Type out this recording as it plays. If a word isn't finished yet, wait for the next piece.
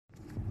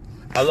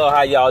Hello,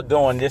 how y'all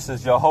doing? This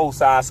is your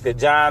host, Oscar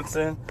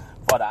Johnson,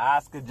 for the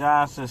Oscar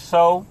Johnson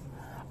Show.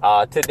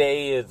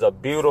 Today is a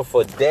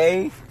beautiful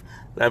day.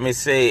 Let me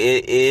say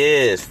it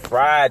is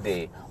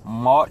Friday,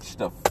 March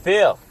the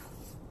 5th.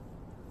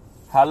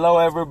 Hello,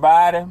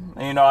 everybody.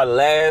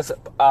 Last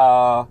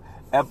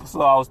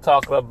episode I was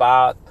talking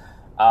about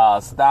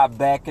stop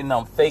backing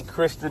them fake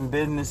Christian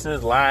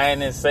businesses,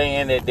 lying and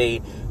saying that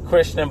they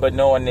Christian but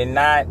knowing they're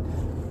not.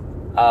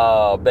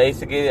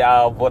 Basically,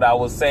 what I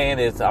was saying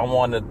is I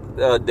want to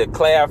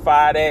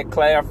clarify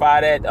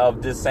that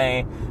of just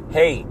saying,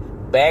 hey,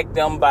 back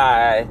them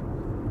by,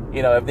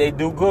 if they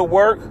do good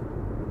work,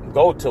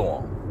 go to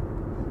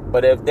them.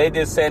 But if they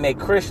just saying they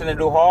Christian and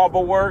do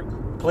horrible work,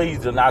 please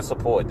do not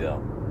support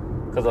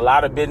them. Because a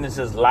lot of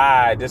businesses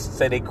lie just to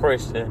say they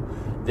Christian,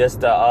 just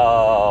to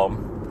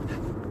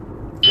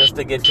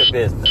get your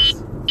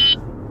business.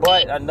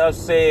 But enough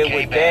said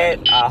with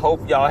that. I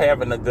hope y'all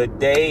having a good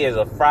day. It's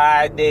a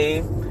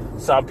Friday.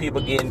 Some people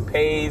getting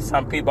paid.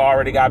 Some people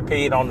already got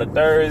paid on the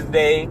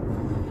Thursday.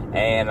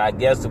 And I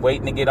guess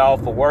waiting to get off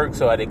of work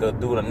so they go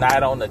do the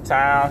night on the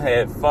town,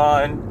 have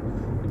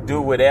fun,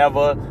 do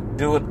whatever,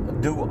 do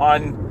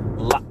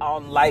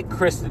unlike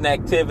Christian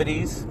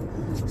activities.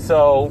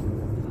 So,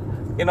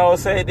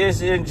 say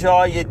this,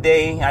 enjoy your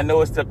day. I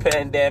know it's the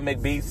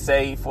pandemic. Be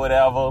safe,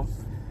 whatever.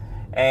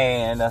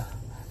 And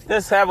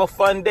just have a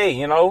fun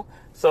day,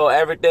 So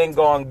everything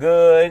going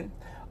good.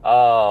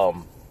 I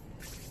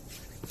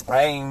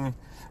ain't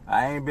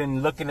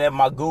been looking at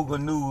my Google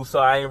News, so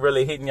I ain't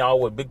really hitting y'all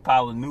with big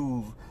pile of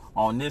news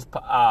on this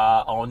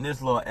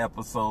little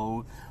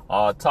episode.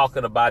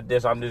 Talking about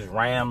this, I'm just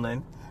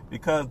rambling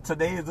because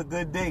today is a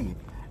good day,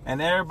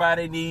 and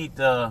everybody need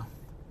to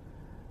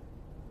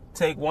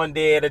take one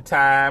day at a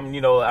time.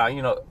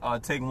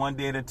 Take one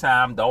day at a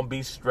time. Don't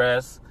be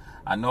stressed.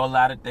 I know a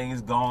lot of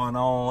things going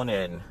on,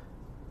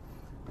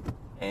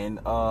 and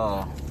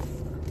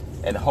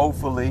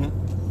hopefully,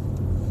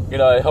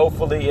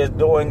 hopefully it's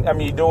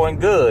you're doing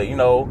good.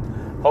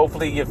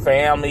 Hopefully your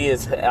family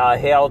is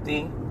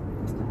healthy.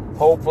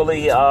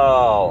 Hopefully,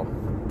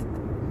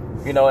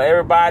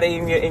 everybody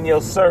in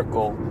your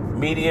circle,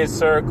 immediate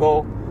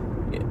circle,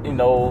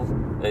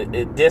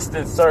 a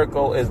distant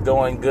circle is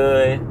doing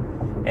good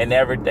and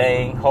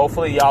everything.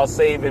 Hopefully y'all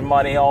saving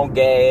money on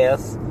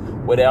gas,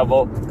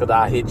 whatever, because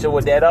I hit you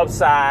with that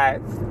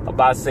upside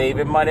about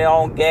saving money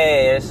on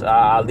gas.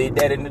 I'll leave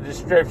that in the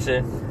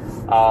description.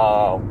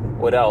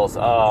 What else?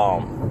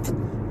 On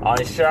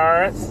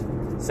insurance.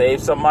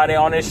 Save some money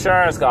on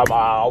insurance, because I'm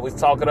always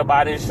talking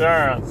about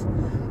insurance.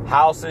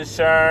 House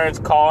insurance,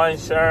 car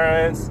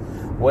insurance,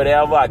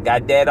 whatever. I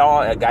got that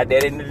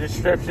in the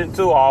description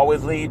too. I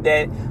always leave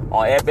that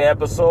on every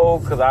episode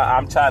because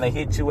I'm trying to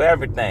hit you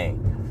everything.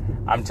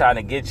 I'm trying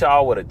to get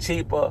y'all with a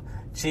cheaper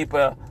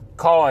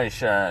car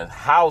insurance,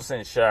 house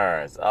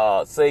insurance,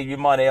 save you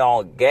money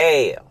on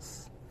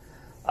gas.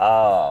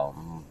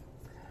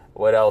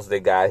 What else they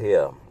got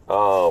here?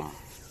 I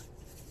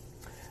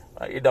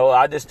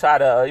just try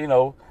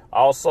to,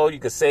 also you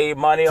can save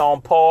money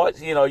on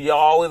parts. You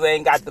always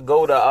ain't got to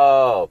go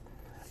to,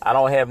 I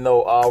don't have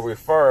no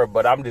refer,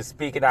 but I'm just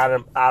speaking out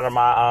of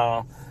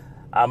my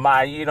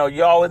mind.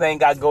 You always ain't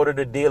got to go to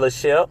the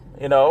dealership.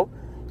 You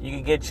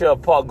can get your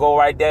part, go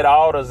right there to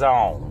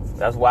AutoZone.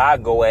 That's where I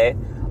go at.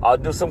 I'll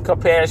do some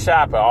compare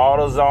shopping.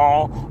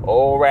 AutoZone,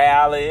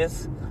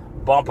 O'Reilly's,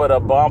 bumper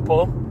to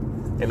bumper.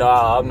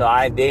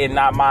 They're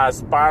not my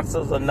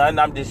sponsors or nothing.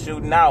 I'm just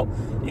shooting out.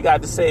 You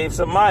got to save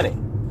some money.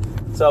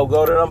 So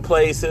go to them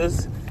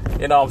places.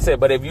 You know what I'm saying?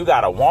 But if you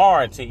got a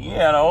warranty,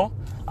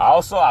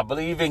 also I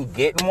believe in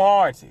getting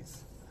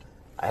warranties.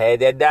 I had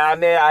that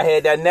down there. I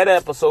had that net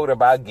episode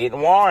about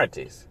getting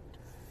warranties.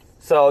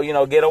 So,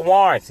 get a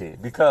warranty,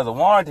 because a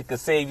warranty could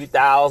save you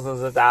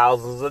thousands and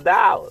thousands of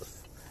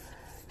dollars.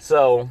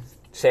 So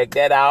check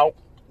that out.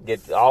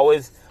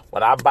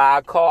 When I buy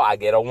a car, I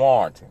get a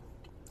warranty.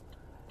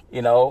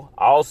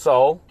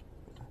 Also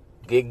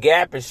get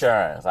gap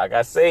insurance. Like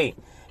I say,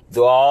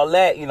 do all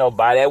that,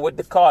 buy that with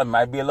the car. It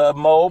might be a little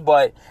more,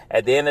 but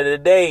at the end of the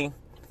day,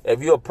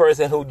 if you're a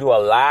person who do a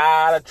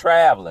lot of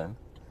traveling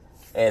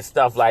and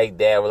stuff like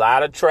that, a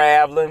lot of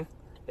traveling,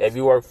 if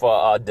you work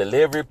for a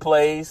delivery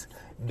place,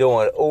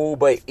 doing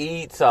Uber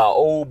Eats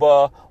or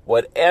Uber,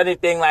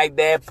 anything like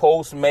that,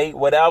 Postmate,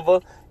 whatever,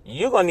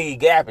 you're going to need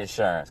gap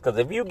insurance. Because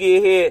if you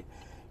get hit,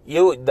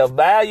 the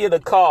value of the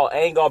car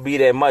ain't going to be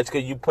that much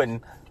because you're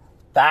putting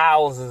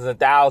thousands and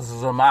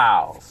thousands of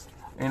miles.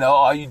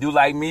 Or you do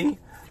like me.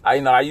 I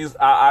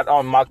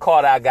on my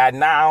car that I got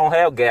now, I don't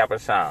have gap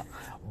insurance.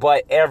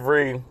 But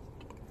every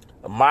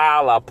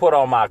mile I put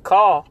on my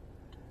car,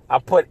 I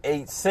put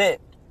 8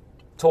 cents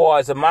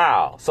towards a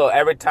mile. So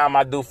every time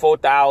I do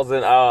 4,000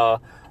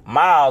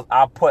 miles,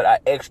 I put an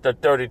extra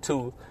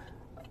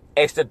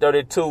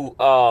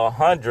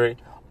 3,200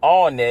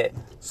 on it,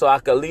 so I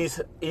could at least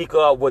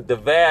equal up with the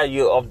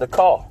value of the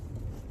car.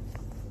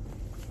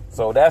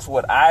 So that's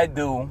what I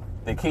do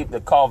to keep the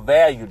car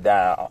value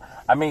down.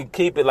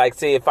 keep it like,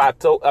 say if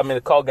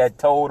the car got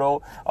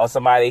totaled or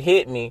somebody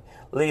hit me,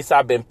 at least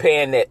I've been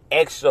paying that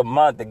extra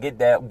month to get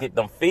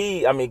them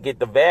fee. Get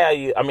the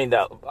value.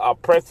 The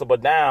principal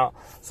down.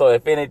 So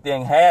if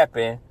anything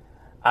happened,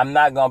 I'm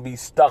not gonna be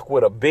stuck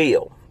with a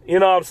bill. You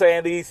know what I'm saying?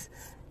 At least,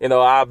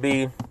 I'll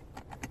be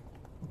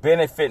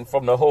benefiting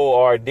from the whole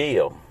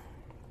ordeal.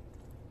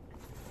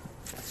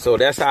 So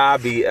that's how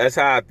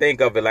I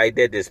think of it, like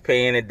that, just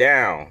paying it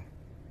down.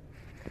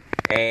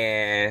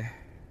 And,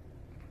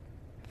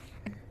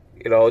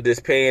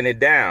 just paying it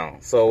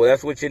down. So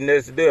that's what you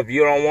need to do. If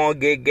you don't want to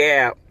get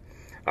Gap,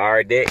 all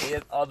right, there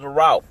is other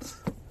routes.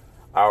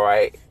 All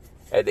right.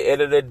 At the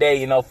end of the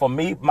day, for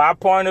me, my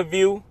point of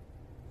view,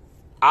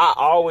 I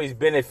always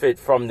benefit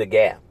from the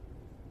Gap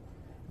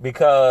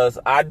because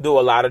I do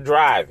a lot of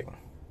driving.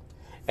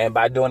 And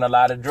by doing a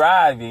lot of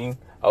driving,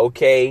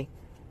 okay,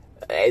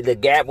 the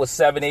Gap was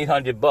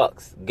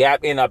 $700-800.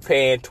 Gap ended up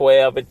paying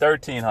 $1,200 and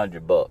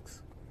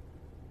 $1,300.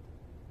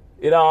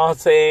 You know what I'm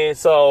saying?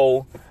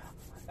 So,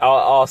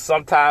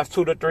 sometimes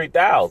 $2,000 to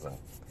 $3,000.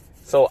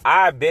 So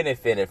I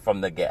benefited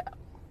from the Gap,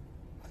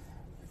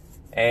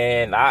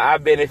 and I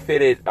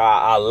benefited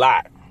a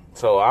lot.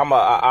 So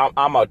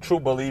I'm a true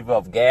believer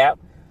of Gap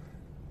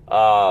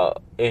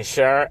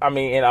insurance.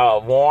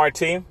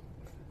 Warranty.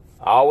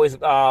 Always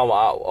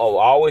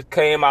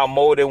came out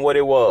more than what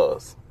it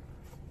was.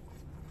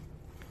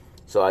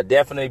 So I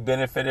definitely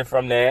benefited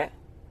from that.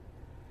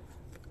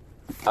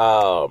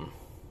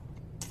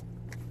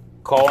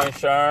 Car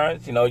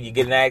insurance, you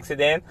get an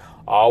accident,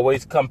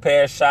 always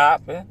compare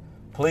shopping.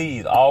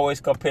 Please,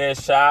 always compare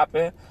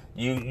shopping.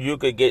 You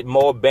could get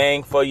more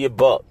bang for your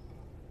buck.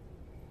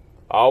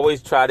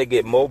 Always try to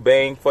get more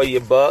bang for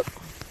your buck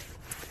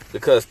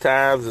because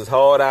times is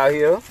hard out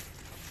here.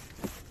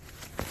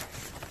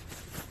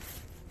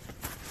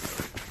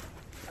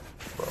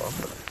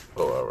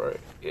 All right.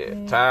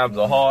 Yeah, times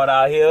are hard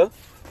out here.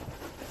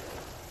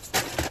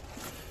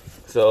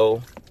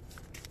 So,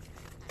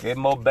 get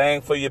more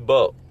bang for your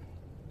buck.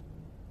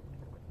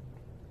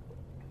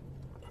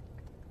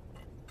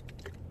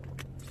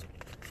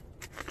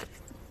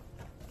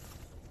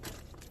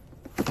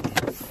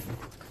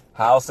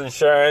 House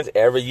insurance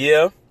every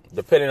year,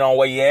 depending on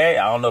where you're at.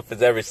 I don't know if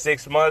it's every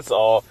 6 months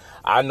or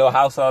I know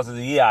house is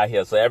a year out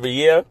here. So every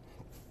year,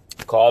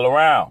 call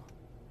around.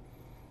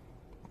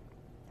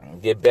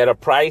 Get better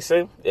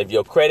pricing. If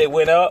your credit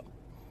went up,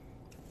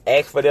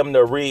 ask for them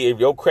to if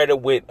your credit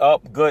went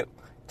up good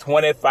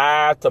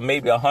 25 to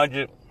maybe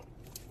 100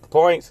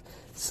 points,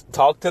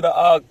 talk to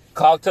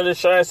the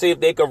insurance, see if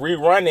they could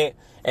rerun it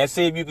and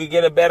see if you could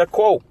get a better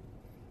quote.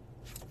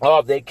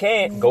 Or if they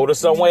can't, go to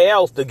somewhere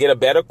else to get a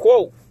better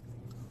quote.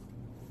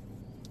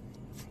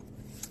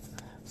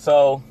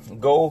 So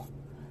go,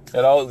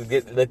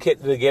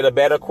 get a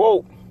better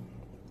quote.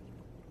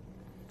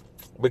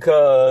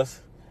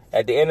 Because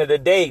at the end of the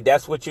day,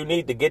 that's what you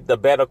need to get the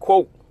better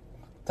quote.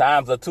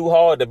 Times are too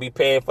hard to be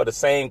paying for the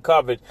same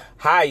coverage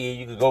higher.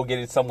 You could go get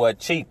it somewhere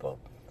cheaper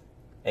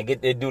and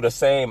do the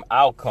same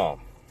outcome.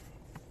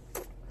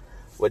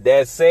 With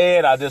that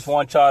said, I just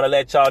want y'all to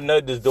let y'all know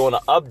just doing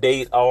an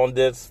update on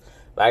this.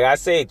 Like I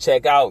said,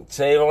 save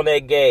on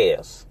that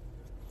gas.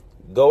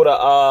 Go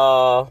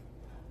to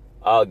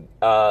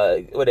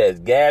what is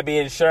Gabby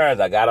Insurance.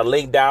 I got a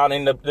link down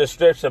in the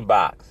description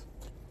box.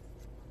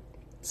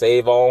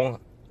 Save on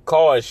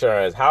car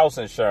insurance, house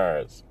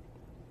insurance.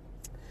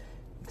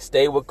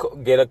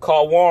 Get a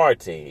car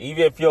warranty.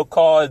 Even if your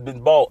car has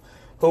been bought,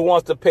 who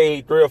wants to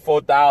pay $3,000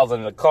 or $4,000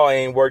 and the car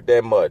ain't worth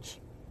that much?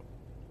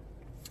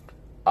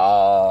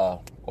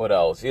 What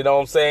else? You know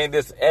what I'm saying?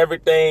 This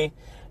everything.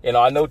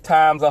 I know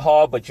times are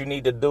hard, but you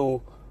need to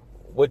do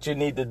what you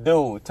need to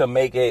do to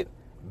make it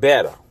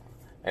better.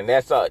 And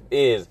that's how it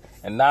is.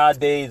 And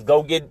nowadays,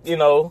 go get,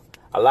 a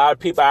lot of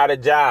people out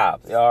of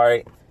jobs. All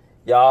right.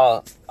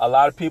 Y'all, a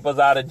lot of people's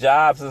out of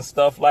jobs and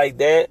stuff like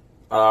that.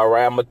 All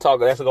right. That's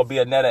going to be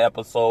another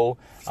episode.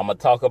 I'm going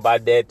to talk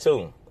about that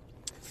too.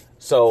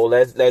 So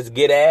let's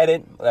get at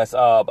it. Let's,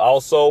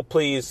 also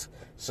please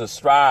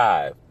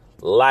subscribe,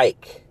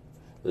 like,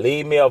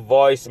 leave me a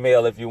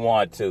voicemail if you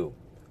want to.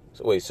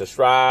 So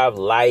subscribe,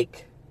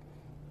 like,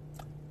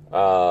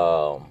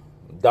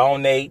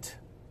 donate.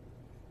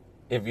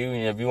 If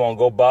you want to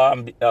go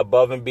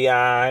above and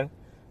beyond,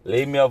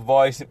 leave me a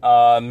voice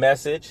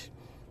message.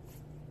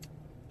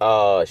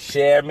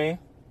 Share me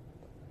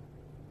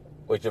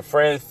with your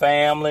friends,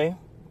 family.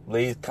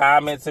 Leave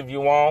comments if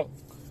you want.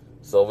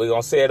 So we're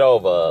gonna say it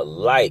over.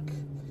 Like,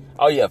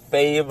 oh yeah,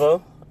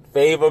 favor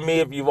me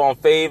if you want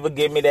favor.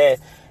 Give me that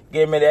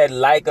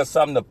like or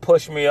something to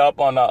push me up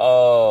on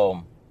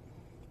the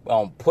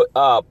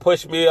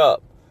push me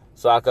up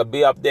so I could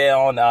be up there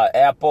on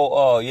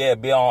Apple.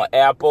 Be on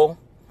Apple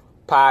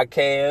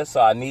Podcast.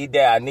 So I need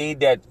that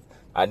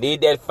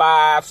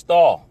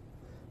 5-star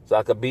so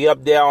I could be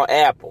up there on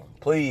Apple.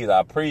 Please,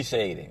 I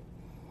appreciate it.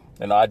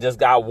 I just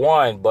got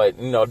one, but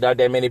not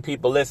that many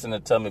people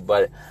listening to me.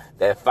 But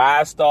that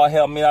 5-star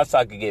helped me out so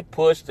I could get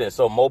pushed and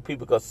so more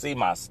people could see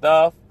my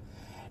stuff.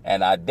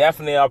 And I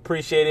definitely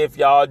appreciate it if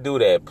y'all do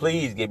that.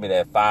 Please give me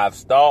that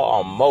 5-star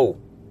or more,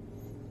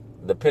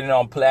 depending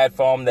on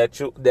platform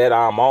that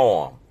I'm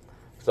on.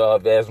 So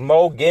if there's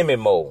more, give me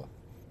more.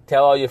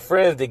 Tell all your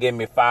friends to give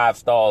me 5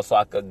 stars so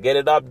I could get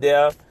it up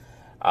there.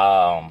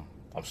 I'm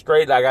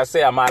straight, like I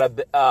said, I'm out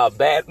of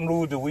Baton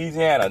Rouge,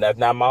 Louisiana. That's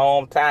not my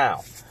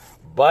hometown.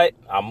 But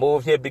I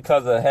moved here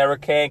because of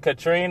Hurricane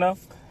Katrina.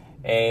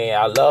 And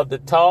I love to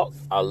talk.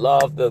 I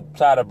love to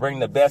try to bring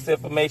the best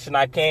information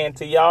I can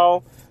to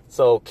y'all.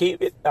 So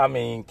keep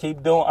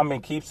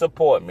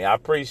supporting me. I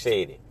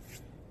appreciate it.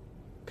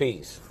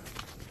 Peace.